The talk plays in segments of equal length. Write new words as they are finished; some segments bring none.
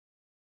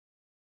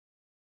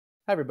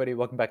Hi everybody,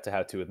 welcome back to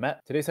How To with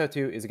Matt. Today's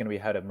how-to is going to be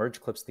how to merge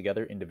clips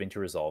together in DaVinci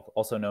Resolve,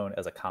 also known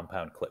as a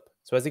compound clip.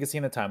 So as you can see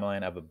in the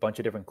timeline, I have a bunch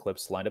of different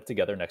clips lined up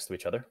together next to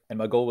each other. And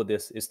my goal with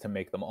this is to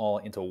make them all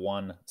into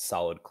one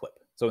solid clip.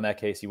 So in that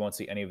case, you won't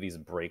see any of these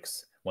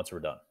breaks once we're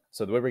done.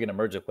 So the way we're going to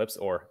merge the clips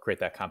or create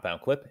that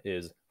compound clip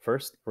is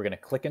first, we're going to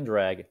click and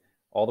drag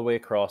all the way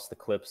across the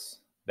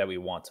clips that we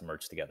want to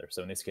merge together.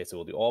 So in this case, it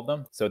will do all of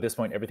them. So at this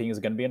point, everything is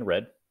going to be in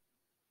red.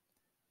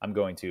 I'm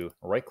going to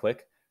right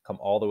click, come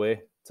all the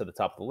way to the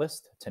top of the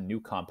list to new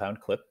compound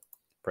clip,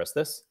 press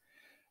this.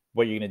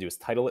 What you're going to do is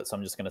title it. So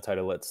I'm just going to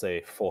title it,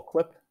 say, full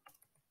clip.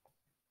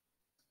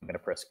 I'm going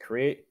to press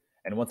create.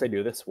 And once I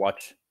do this,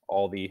 watch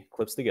all the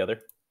clips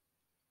together.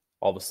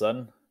 All of a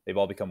sudden, they've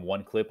all become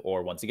one clip,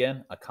 or once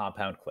again, a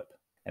compound clip.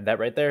 And that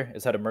right there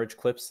is how to merge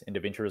clips in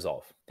DaVinci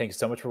Resolve. Thank you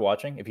so much for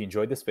watching. If you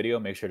enjoyed this video,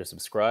 make sure to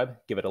subscribe,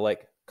 give it a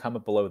like,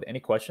 comment below with any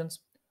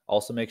questions.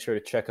 Also, make sure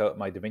to check out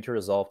my DaVinci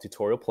Resolve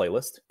tutorial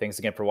playlist. Thanks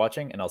again for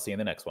watching, and I'll see you in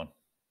the next one.